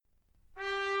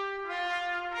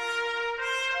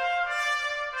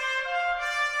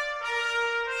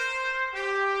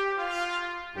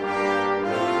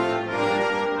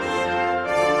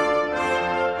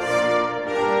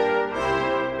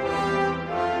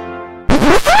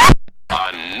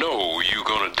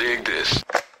dig this.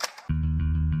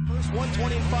 First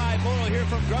 125, Moto here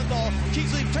from Grundle.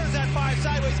 Kingsley turns that 5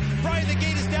 sideways. Brian, the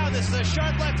gate is down. This is a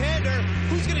sharp left-hander.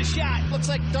 Who's going to shot? Looks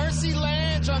like Darcy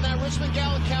Lange on that Richmond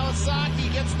Gallant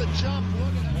Kawasaki gets the jump.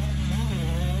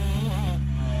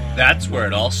 That's where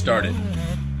it all started.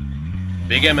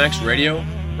 Big MX Radio,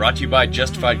 brought to you by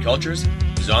Justified Cultures,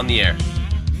 is on the air.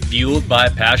 Fueled by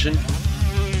passion,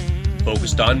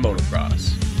 focused on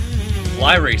motocross.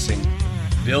 Fly Racing,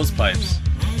 Bill's Pipes,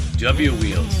 W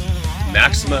Wheels,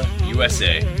 Maxima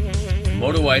USA,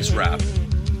 Moto Ice Wrap,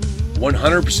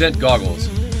 100% Goggles,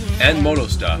 and Moto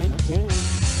Stuff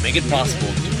make it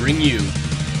possible to bring you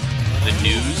the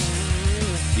news,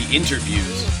 the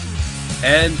interviews,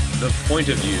 and the point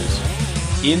of views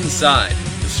inside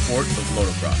the sport of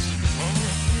motocross.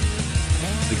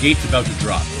 The gate's about to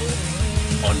drop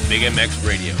on Big MX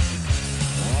Radio.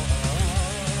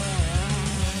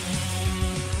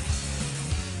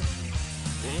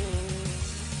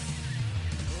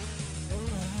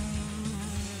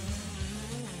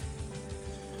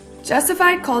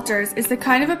 Justified Cultures is the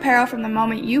kind of apparel from the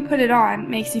moment you put it on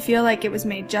makes you feel like it was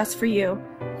made just for you.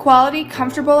 Quality,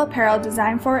 comfortable apparel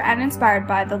designed for and inspired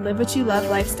by the Live What You Love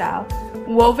lifestyle.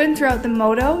 Woven throughout the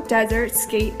moto, desert,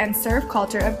 skate, and surf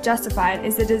culture of Justified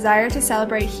is the desire to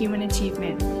celebrate human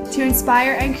achievement, to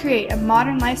inspire and create a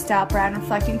modern lifestyle brand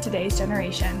reflecting today's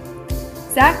generation.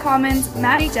 Zach Commons,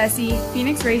 Matty Jesse,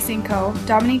 Phoenix Racing Co.,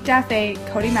 Dominique Daffé,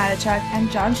 Cody Matichuk,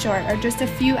 and John Short are just a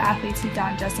few athletes who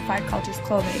don Justified Cultures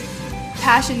clothing.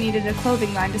 Passion needed a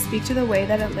clothing line to speak to the way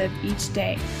that it lived each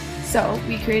day, so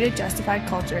we created Justified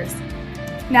Cultures.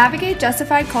 Navigate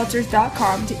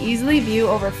justifiedcultures.com to easily view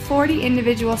over 40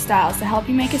 individual styles to help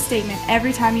you make a statement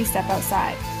every time you step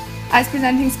outside. As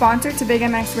presenting sponsor to Big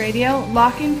MX Radio,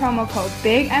 lock in promo code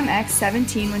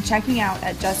BIGMX17 when checking out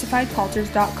at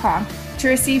justifiedcultures.com to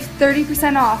receive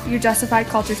 30% off your Justified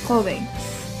Cultures clothing.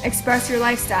 Express your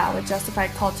lifestyle with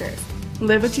Justified Cultures.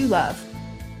 Live what you love.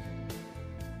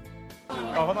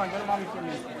 Oh, hold on. Go to mommy for a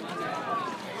minute.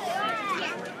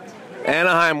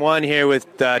 Anaheim 1 here with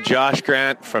Josh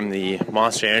Grant from the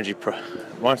Monster Energy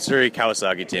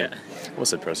Kawasaki team. Yeah.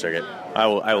 What's the Pro Circuit? I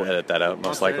will edit that out,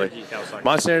 most likely.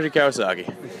 Monster Energy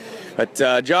Kawasaki.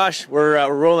 But Josh,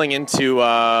 we're rolling into,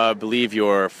 I believe,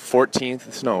 your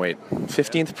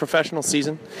 15th professional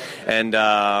season, and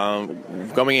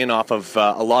coming in off of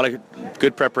a lot of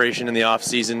good preparation in the off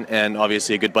season, and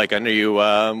obviously a good bike under you.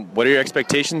 What are your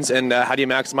expectations, and how do you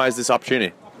maximize this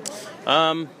opportunity?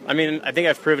 I mean, I think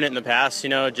I've proven it in the past.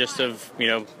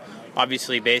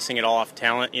 Obviously basing it all off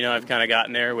talent. I've kind of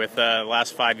gotten there with the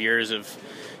last 5 years of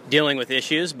dealing with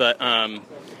issues, but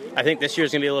I think this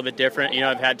year's going to be a little bit different.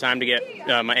 I've had time to get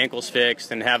my ankles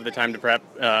fixed and have the time to prep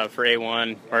for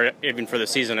A1, or even for the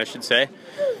season, I should say.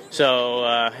 So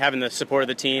having the support of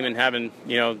the team and having,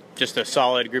 just a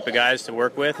solid group of guys to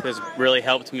work with has really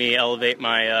helped me elevate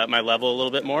my my level a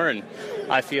little bit more. And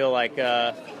I feel like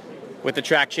with the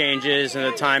track changes and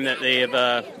the time that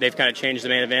they've kind of changed the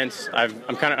main events,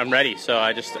 I'm ready. So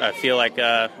I feel like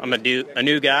I'm a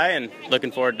new guy and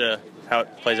looking forward to how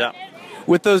it plays out.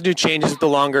 With those new changes with the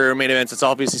longer main events, it's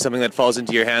obviously something that falls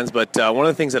into your hands, but one of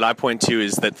the things that I point to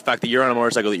is that the fact that you're on a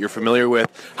motorcycle that you're familiar with.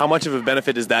 How much of a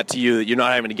benefit is that to you that you're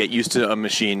not having to get used to a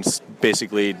machine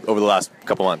basically over the last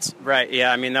couple months? Right,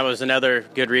 yeah. I mean, that was another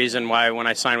good reason why when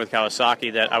I signed with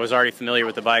Kawasaki that I was already familiar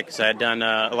with the bike, because I had done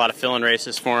a lot of fill-in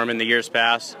races for them in the years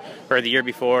past, or the year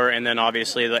before, and then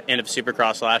obviously the end of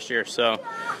Supercross last year. So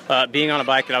being on a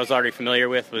bike that I was already familiar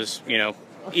with was,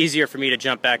 easier for me to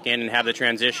jump back in and have the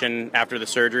transition after the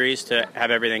surgeries to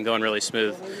have everything going really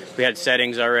smooth. We had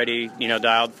settings already,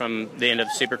 dialed from the end of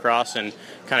Supercross and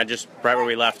kind of just right where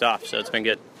we left off, so it's been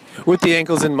good. With the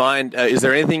ankles in mind, is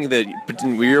there anything that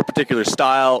your particular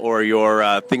style or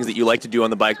your things that you like to do on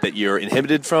the bike that you're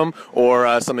inhibited from,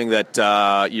 or something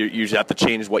that you usually have to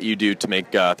change what you do to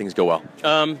make things go well?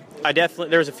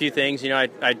 There's a few things,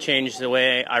 I changed the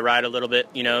way I ride a little bit,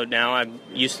 now I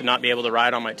used to not be able to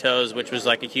ride on my toes, which was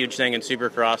like a huge thing in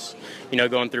Supercross,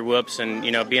 going through whoops and,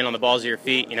 being on the balls of your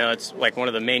feet, it's like one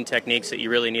of the main techniques that you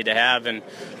really need to have. And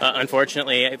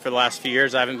unfortunately, for the last few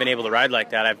years, I haven't been able to ride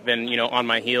like that. I've been, on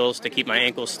my heels to keep my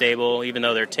ankles stable, even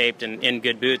though they're taped and in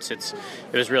good boots. It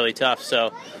was really tough.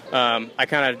 So I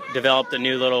kind of developed a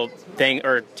new little thing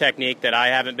or technique that I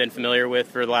haven't been familiar with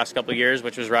for the last couple of years,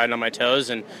 which was riding on my toes,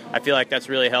 and I feel like that's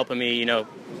really helping me,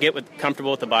 get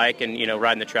comfortable with the bike and,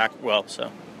 riding the track well.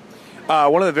 So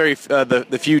One of the very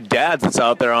the few dads that's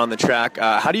out there on the track.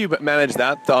 How do you manage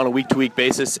that on a week-to-week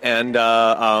basis and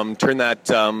turn that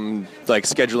like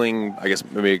scheduling, I guess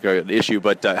maybe an issue,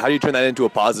 but how do you turn that into a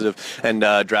positive and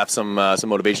draft some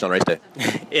motivation on race day?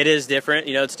 It is different.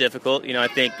 It's difficult. I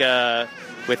think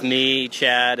with me,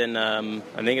 Chad, and I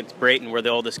think it's Brayton, we're the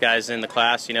oldest guys in the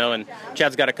class, and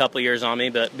Chad's got a couple years on me,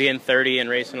 but being 30 and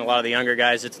racing a lot of the younger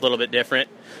guys, it's a little bit different.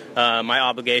 My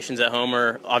obligations at home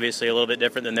are obviously a little bit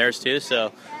different than theirs too,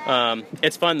 so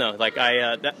it's fun though. Like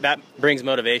that brings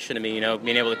motivation to me,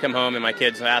 being able to come home and my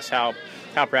kids ask how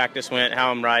practice went,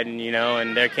 how I'm riding,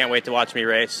 and they can't wait to watch me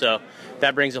race. So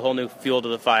that brings a whole new fuel to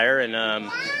the fire, and I'm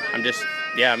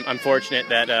fortunate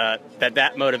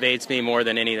that motivates me more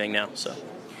than anything now. So.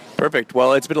 Perfect.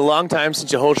 Well, it's been a long time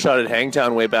since you whole shot at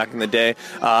Hangtown way back in the day.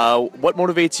 What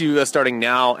motivates you starting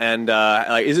now, and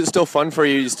is it still fun for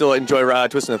you? You still enjoy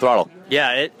twisting the throttle?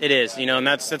 Yeah, it is. And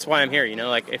that's why I'm here.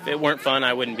 Like if it weren't fun,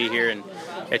 I wouldn't be here, and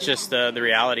it's just the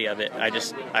reality of it.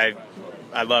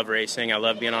 I love racing. I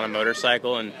love being on a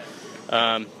motorcycle, and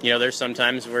there's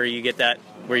sometimes where you get that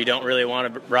where you don't really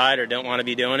want to ride or don't want to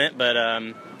be doing it, but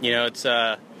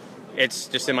it's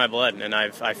just in my blood, and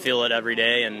I feel it every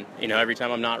day. And every time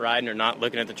I'm not riding or not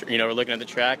looking at looking at the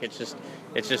track, it's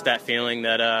just that feeling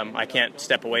that I can't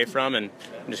step away from, and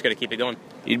I'm just going to keep it going.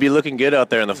 You'd be looking good out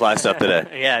there in the fly stuff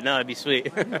today. Yeah, no, it'd be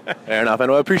sweet. Fair enough.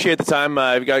 And I appreciate the time.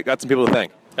 You've got some people to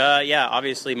thank. Yeah,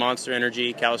 obviously Monster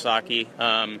Energy, Kawasaki,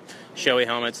 Shoei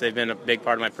helmets. They've been a big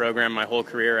part of my program my whole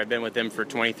career. I've been with them for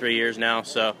 23 years now.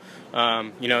 So,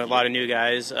 a lot of new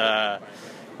guys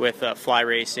with Fly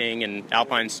Racing and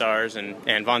Alpine Stars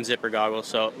and Von Zipper goggles.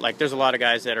 So, there's a lot of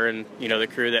guys that are in, the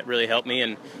crew that really helped me,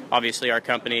 and obviously our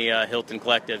company, Hilton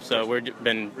Collective. So we've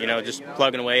been, just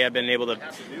plugging away. I've been able to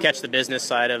catch the business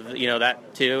side of,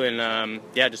 that too, and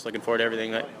just looking forward to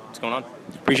everything that's going on.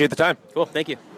 Appreciate the time. Cool, thank you.